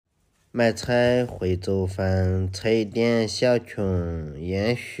买菜会做饭，吃一点小穷，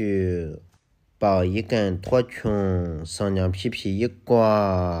烟絮包一根脱穷，生姜皮皮一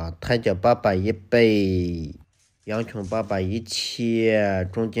刮，台椒粑粑一杯，洋葱粑粑一切，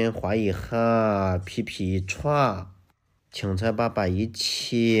中间划一下，皮皮一歘，青菜粑粑一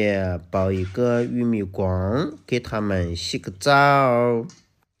切，包一个玉米光，给它们洗个澡，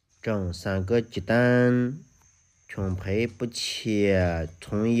整3个鸡蛋。葱胚不切，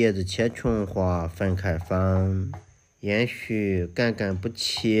葱叶子切葱花，分开放。烟絮干不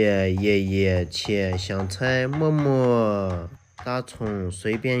切，叶切，香菜末，大葱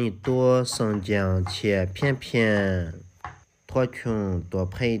随便一剁，生姜切片片，脱葱多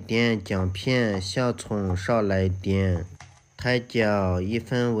配一点姜片，小葱少来点，台椒1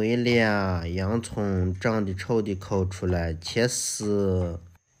分为2，洋葱长得丑的抠出来切丝。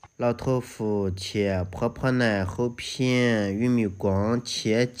老豆腐切破奶厚片，玉米光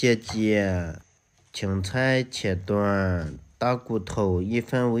切节，青菜切段，大骨头1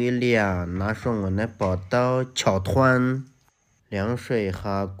分为2，拿上我那包刀敲团，凉水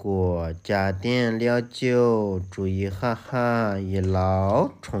下锅，加点料酒，注意哈，一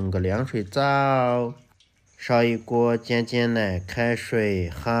捞，冲个凉水澡，烧一锅煎奶开水，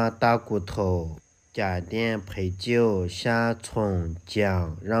下大骨头。加点配酒，下葱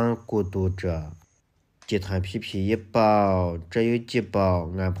姜，让咕嘟着。鸡蛋皮皮一包，这有几包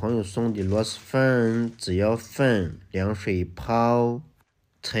俺朋友送的螺蛳粉，只要粉，凉水一泡。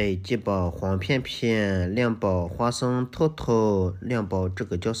切几包黄片片，2包花生头，2包这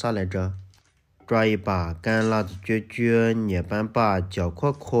个叫啥来着？抓一把干辣子撅，捏半把椒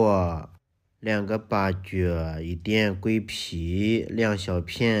阔，2个八角，一点桂皮，2小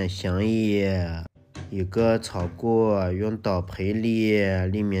片香叶。一个炒锅，用刀配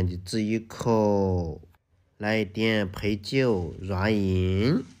里面的籽一口，来一点配酒，热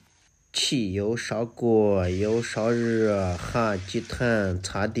饮。起油烧锅，油烧热，下鸡蛋，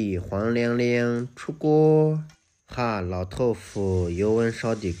擦得黄亮亮，出锅。下老豆腐，油温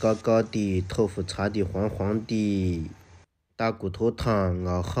烧得高的，豆腐擦得黄的。大骨头汤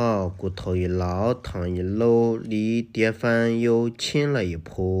熬好，骨头一捞，汤一漏，离碟饭又浸了一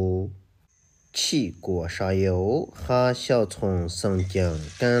铺。起锅烧油，下小葱、生姜、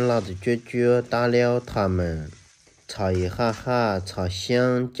干辣子撅，大料它们，炒一下，炒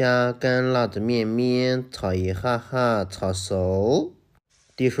香，加干辣子面，炒一下，炒熟，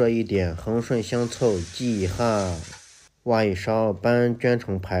滴上一点红笋香葱，挤一下，挖一勺半卷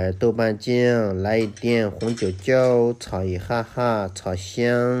成排豆瓣酱，来一点红椒，炒一下，炒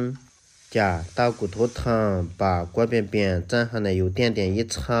香。加大骨头汤，把锅边蘸下奶油点一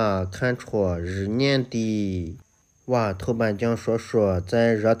擦，看出日黏的，挖豆瓣酱说，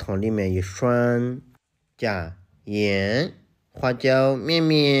在热汤里面一涮，加盐、花椒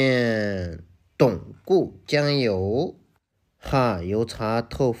面，冬菇酱油，下油炸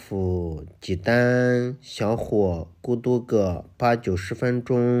豆腐、鸡蛋，小火咕嘟个8-9-10分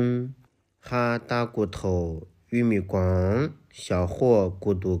钟，下大骨头、玉米光，小火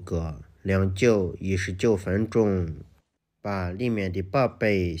咕嘟个2-9-19分钟，把里面的宝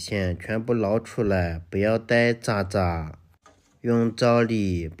贝先全部捞出来，不要带渣，用灶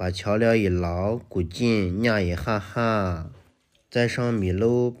里把调料一捞，鼓紧压一下，再上米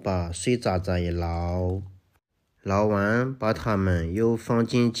露把碎渣一捞，捞完把它们又放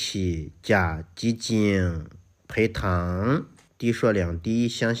进去，加鸡精，配糖，滴上2滴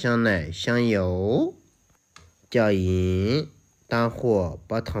香奶香油，搅匀，大火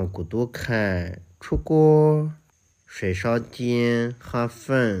把汤咕嘟开，出锅，水烧尖，下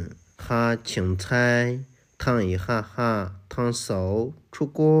粉，下青菜，烫一下，烫熟，出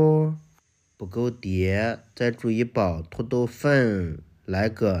锅，不够碟，再煮一包土豆粉，来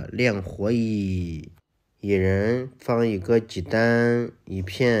个2合1，一人放一个鸡蛋，一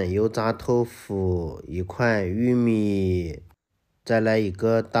片油炸豆腐，一块玉米，再来一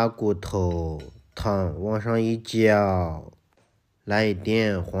个大骨头，汤往上一浇，来一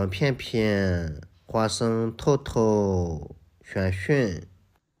点黄片，花生头，熏，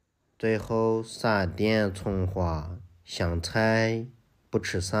最后撒点葱花、香菜，不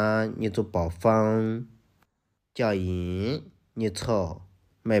吃啥你就包放，搅匀，你瞅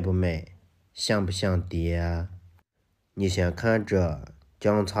美不美，香不香碟？你先看着，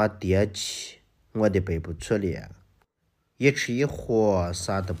姜茶碟起，我的背不出了。一吃一喝，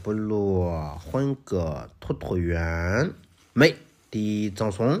撒都不落，混个肚肚圆，美的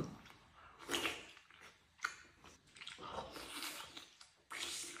增怂。